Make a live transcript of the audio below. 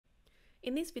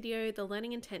In this video, the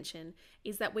learning intention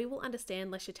is that we will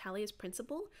understand Le Chatelier's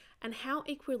principle and how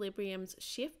equilibriums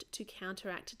shift to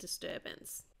counteract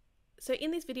disturbance. So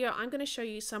in this video, I'm going to show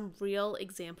you some real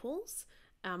examples,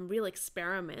 real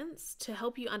experiments to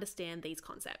help you understand these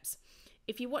concepts.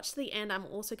 If you watch to the end, I'm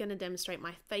also going to demonstrate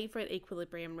my favorite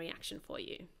equilibrium reaction for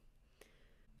you.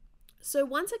 So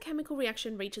once a chemical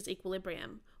reaction reaches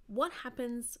equilibrium, what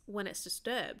happens when it's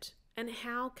disturbed, and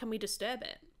how can we disturb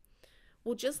it?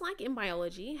 Well, just like in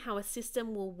biology, how a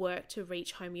system will work to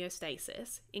reach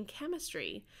homeostasis, in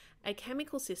chemistry, a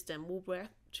chemical system will work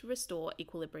to restore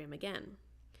equilibrium again.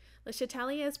 Le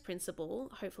Chatelier's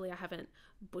principle, hopefully I haven't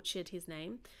butchered his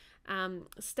name,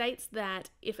 states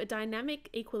that if a dynamic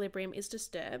equilibrium is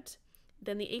disturbed,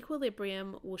 then the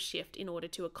equilibrium will shift in order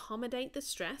to accommodate the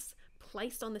stress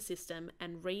placed on the system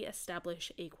and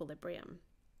re-establish equilibrium.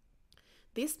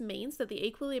 This means that the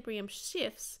equilibrium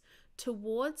shifts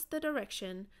towards the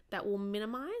direction that will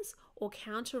minimize or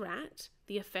counteract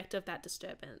the effect of that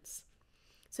disturbance.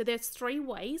 So there's three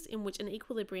ways in which an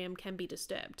equilibrium can be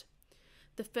disturbed.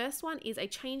 The first one is a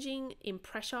changing in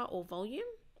pressure or volume.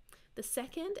 The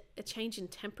second, a change in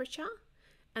temperature.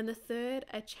 And the third,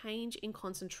 a change in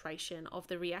concentration of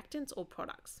the reactants or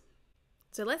products.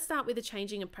 So let's start with the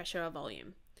changing in pressure or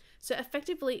volume. So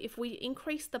effectively, if we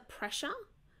increase the pressure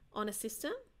on a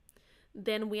system,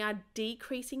 then we are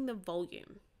decreasing the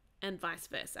volume and vice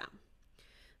versa.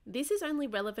 This is only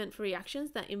relevant for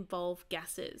reactions that involve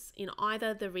gases in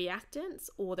either the reactants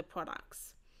or the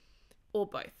products, or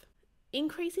both.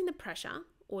 Increasing the pressure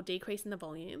or decreasing the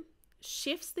volume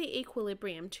shifts the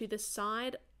equilibrium to the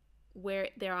side where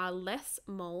there are less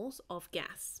moles of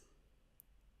gas.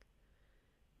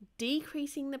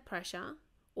 Decreasing the pressure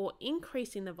or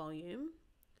increasing the volume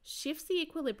shifts the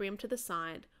equilibrium to the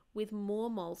side with more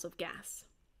moles of gas.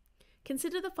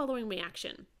 Consider the following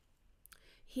reaction.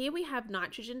 Here we have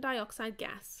nitrogen dioxide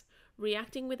gas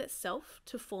reacting with itself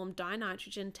to form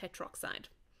dinitrogen tetroxide.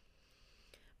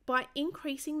 By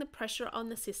increasing the pressure on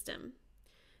the system,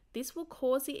 this will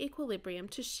cause the equilibrium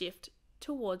to shift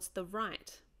towards the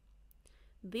right.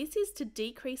 This is to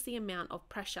decrease the amount of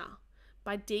pressure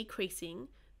by decreasing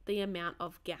the amount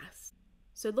of gas.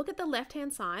 So look at the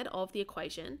left-hand side of the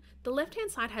equation. The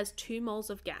left-hand side has 2 moles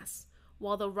of gas,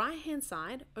 while the right-hand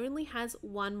side only has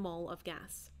 1 mole of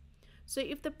gas. So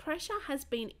if the pressure has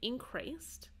been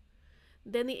increased,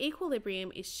 then the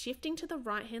equilibrium is shifting to the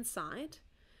right-hand side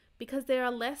because there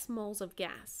are less moles of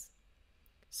gas.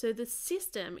 So the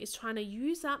system is trying to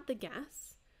use up the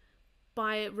gas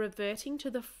by reverting to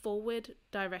the forward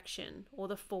direction or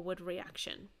the forward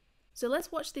reaction. So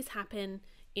let's watch this happen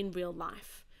in real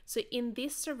life. So in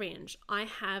this syringe, I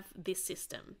have this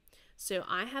system. So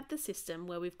I have the system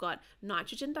where we've got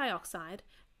nitrogen dioxide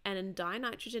and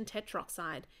dinitrogen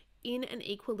tetroxide in an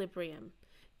equilibrium.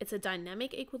 It's a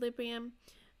dynamic equilibrium.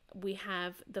 We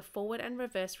have the forward and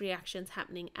reverse reactions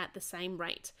happening at the same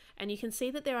rate. And you can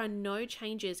see that there are no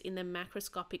changes in the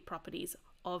macroscopic properties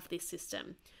of this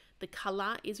system. The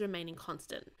color is remaining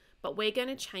constant, but we're going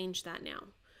to change that now.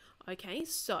 Okay,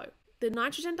 so the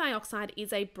nitrogen dioxide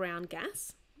is a brown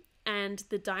gas, and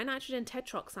the dinitrogen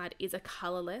tetroxide is a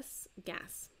colorless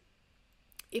gas.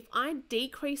 If I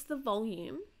decrease the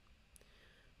volume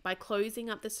by closing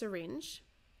up the syringe,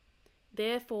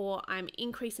 therefore I'm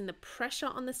increasing the pressure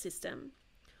on the system,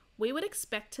 we would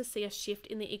expect to see a shift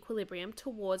in the equilibrium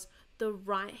towards the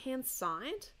right-hand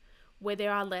side where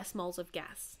there are less moles of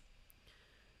gas.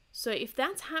 So if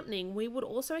that's happening, we would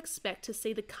also expect to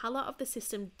see the color of the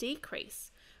system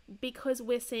decrease because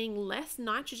we're seeing less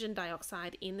nitrogen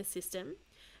dioxide in the system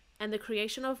and the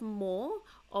creation of more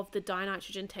of the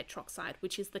dinitrogen tetroxide,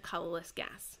 which is the colorless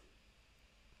gas.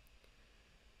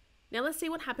 Now let's see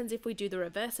what happens if we do the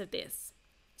reverse of this.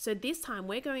 So this time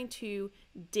we're going to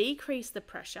decrease the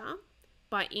pressure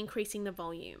by increasing the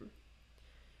volume.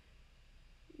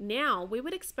 Now we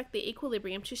would expect the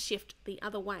equilibrium to shift the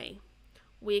other way.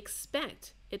 We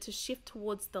expect it to shift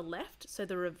towards the left, so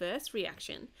the reverse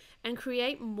reaction, and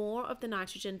create more of the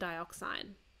nitrogen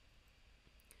dioxide.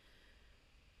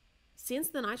 Since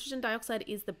the nitrogen dioxide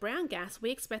is the brown gas,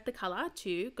 we expect the color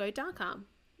to go darker.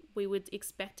 We would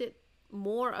expect it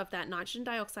more of that nitrogen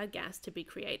dioxide gas to be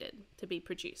created, to be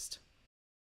produced.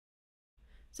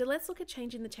 So let's look at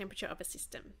changing the temperature of a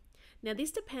system. Now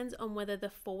this depends on whether the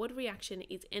forward reaction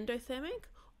is endothermic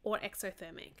or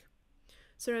exothermic.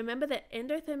 So remember that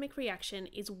endothermic reaction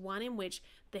is one in which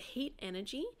the heat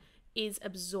energy is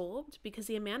absorbed because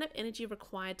the amount of energy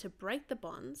required to break the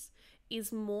bonds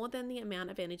is more than the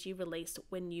amount of energy released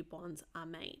when new bonds are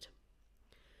made.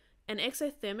 An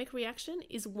exothermic reaction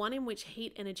is one in which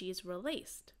heat energy is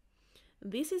released.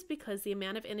 This is because the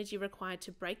amount of energy required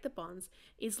to break the bonds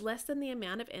is less than the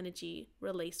amount of energy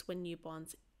released when new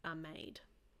bonds are made.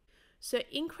 So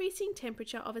increasing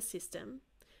temperature of a system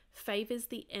favors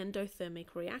the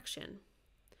endothermic reaction,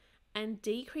 and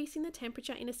decreasing the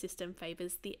temperature in a system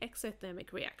favors the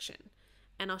exothermic reaction,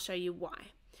 and I'll show you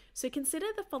why. So consider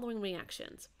the following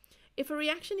reactions. If a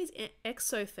reaction is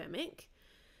exothermic,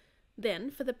 then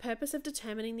for the purpose of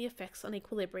determining the effects on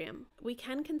equilibrium, we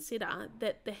can consider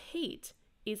that the heat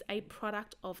is a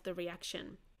product of the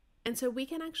reaction. And so we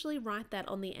can actually write that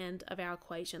on the end of our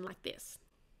equation like this.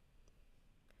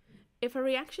 If a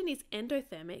reaction is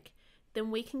endothermic,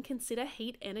 then we can consider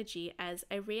heat energy as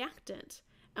a reactant,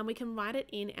 and we can write it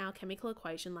in our chemical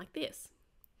equation like this.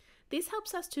 This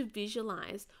helps us to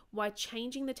visualize why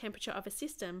changing the temperature of a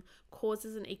system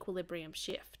causes an equilibrium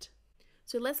shift.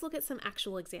 So let's look at some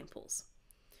actual examples.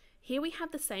 Here we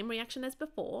have the same reaction as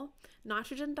before,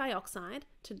 nitrogen dioxide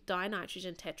to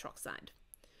dinitrogen tetroxide.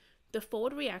 The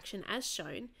forward reaction, as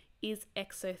shown, is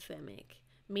exothermic,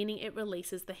 meaning it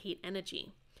releases the heat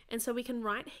energy. And so we can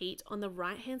write heat on the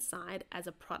right-hand side as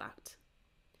a product.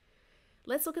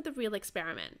 Let's look at the real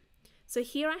experiment. So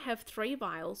here I have 3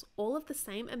 vials, all of the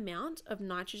same amount of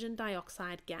nitrogen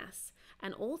dioxide gas,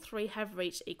 and all 3 have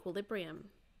reached equilibrium.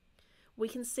 We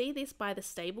can see this by the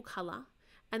stable colour,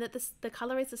 and that the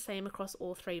colour is the same across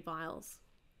all 3 vials.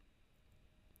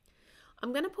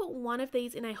 I'm going to put one of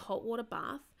these in a hot water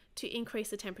bath to increase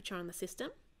the temperature on the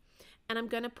system, and I'm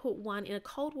going to put one in a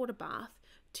cold water bath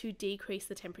to decrease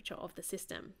the temperature of the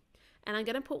system. And I'm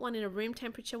going to put one in a room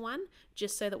temperature one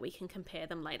just so that we can compare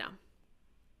them later.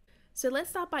 So let's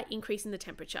start by increasing the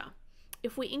temperature.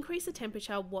 If we increase the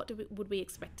temperature, what would we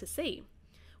expect to see?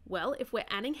 Well, if we're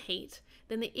adding heat,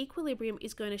 then the equilibrium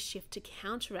is going to shift to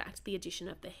counteract the addition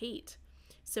of the heat.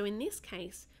 So in this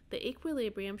case, the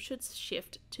equilibrium should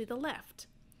shift to the left.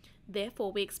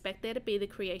 Therefore, we expect there to be the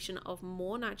creation of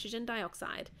more nitrogen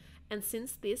dioxide, and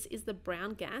since this is the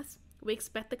brown gas, we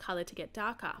expect the colour to get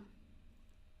darker.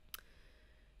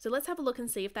 So let's have a look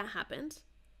and see if that happened.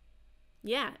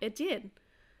 Yeah, it did.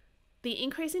 The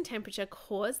increase in temperature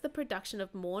caused the production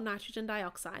of more nitrogen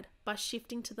dioxide by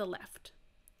shifting to the left.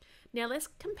 Now let's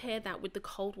compare that with the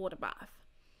cold water bath.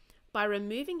 By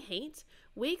removing heat,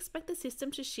 we expect the system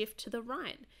to shift to the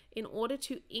right in order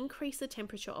to increase the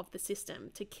temperature of the system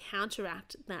to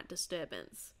counteract that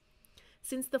disturbance.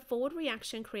 Since the forward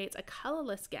reaction creates a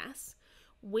colourless gas,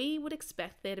 we would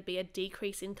expect there to be a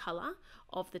decrease in colour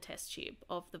of the test tube,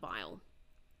 of the vial.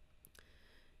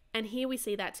 And here we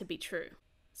see that to be true.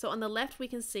 So on the left we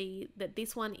can see that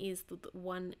this one is the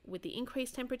one with the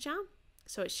increased temperature,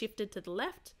 so it shifted to the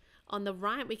left. On the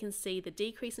right we can see the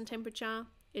decrease in temperature,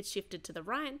 it shifted to the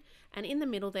right, and in the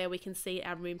middle there we can see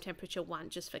our room temperature one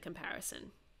just for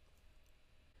comparison.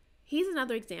 Here's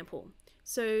another example.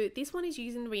 So this one is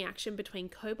using the reaction between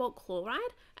cobalt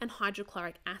chloride and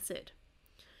hydrochloric acid.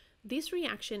 This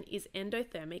reaction is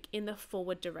endothermic in the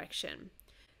forward direction.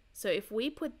 So if we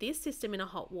put this system in a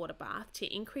hot water bath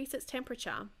to increase its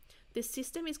temperature, the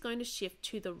system is going to shift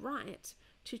to the right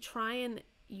to try and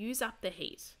use up the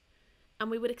heat.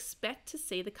 And we would expect to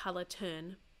see the colour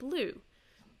turn blue.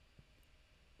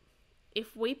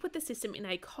 If we put the system in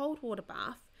a cold water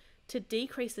bath to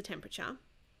decrease the temperature,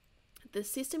 the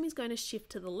system is going to shift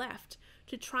to the left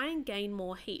to try and gain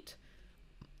more heat.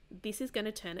 This is going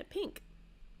to turn it pink.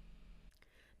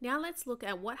 Now let's look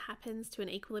at what happens to an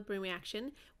equilibrium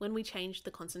reaction when we change the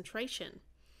concentration.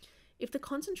 If the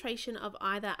concentration of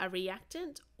either a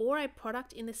reactant or a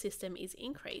product in the system is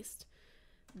increased,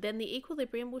 then the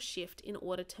equilibrium will shift in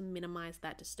order to minimize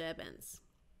that disturbance.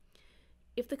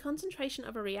 If the concentration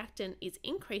of a reactant is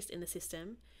increased in the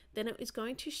system, then it is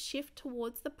going to shift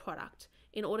towards the product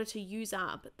in order to use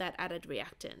up that added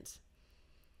reactant.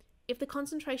 If the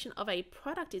concentration of a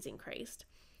product is increased,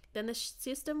 then the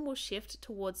system will shift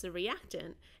towards the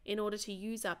reactant in order to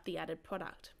use up the added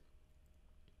product.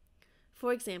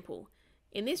 For example,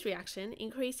 in this reaction,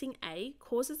 increasing A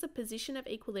causes the position of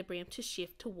equilibrium to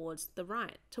shift towards the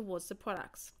right, towards the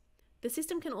products. The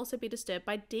system can also be disturbed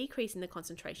by decreasing the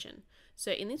concentration.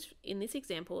 So in this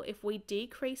example, if we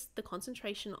decrease the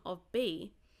concentration of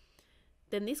B,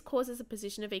 then this causes the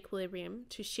position of equilibrium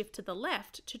to shift to the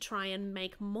left to try and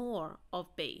make more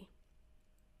of B.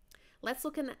 Let's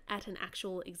look at an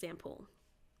actual example.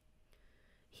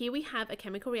 Here we have a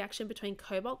chemical reaction between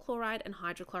cobalt chloride and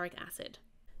hydrochloric acid.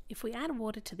 If we add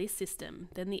water to this system,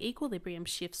 then the equilibrium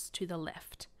shifts to the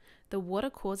left. The water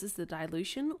causes the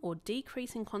dilution or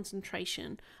decrease in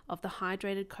concentration of the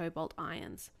hydrated cobalt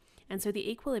ions, and so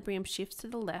the equilibrium shifts to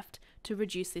the left to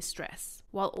reduce this stress,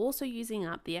 while also using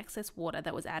up the excess water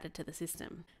that was added to the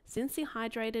system. Since the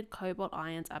hydrated cobalt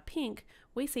ions are pink,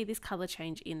 we see this colour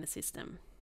change in the system.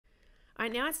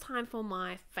 Alright, now it's time for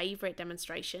my favourite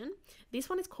demonstration. This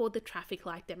one is called the traffic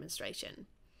light demonstration.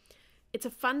 It's a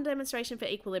fun demonstration for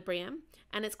equilibrium,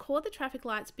 and it's called the traffic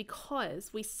lights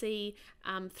because we see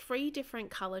 3 different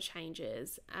colour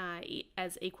changes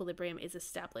as equilibrium is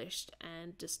established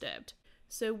and disturbed.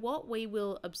 So what we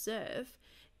will observe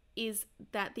is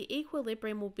that the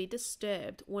equilibrium will be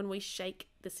disturbed when we shake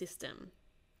the system.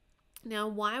 Now,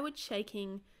 why would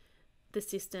shaking the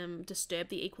system disturb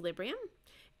the equilibrium?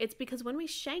 It's because when we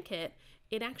shake it,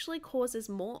 it actually causes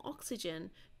more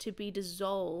oxygen to be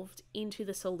dissolved into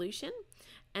the solution,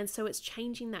 and so it's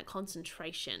changing that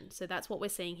concentration. So that's what we're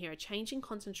seeing here, a change in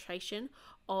concentration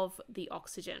of the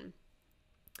oxygen.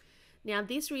 Now,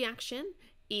 this reaction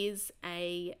is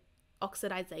a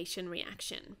oxidization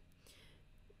reaction.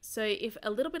 So if a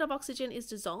little bit of oxygen is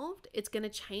dissolved, it's going to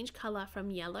change color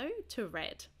from yellow to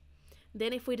red.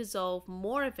 Then if we dissolve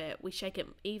more of it, we shake it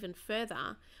even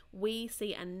further, we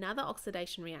see another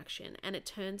oxidation reaction and it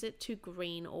turns it to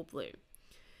green or blue.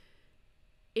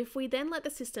 If we then let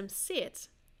the system sit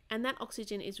and that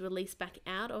oxygen is released back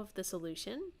out of the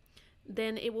solution,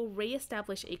 then it will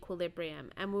re-establish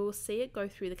equilibrium and we will see it go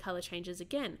through the color changes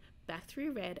again, back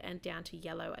through red and down to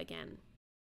yellow again.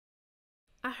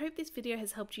 I hope this video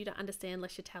has helped you to understand Le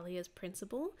Chatelier's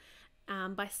principle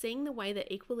by seeing the way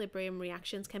that equilibrium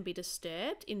reactions can be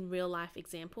disturbed in real life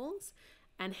examples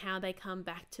and how they come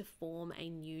back to form a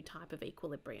new type of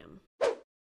equilibrium.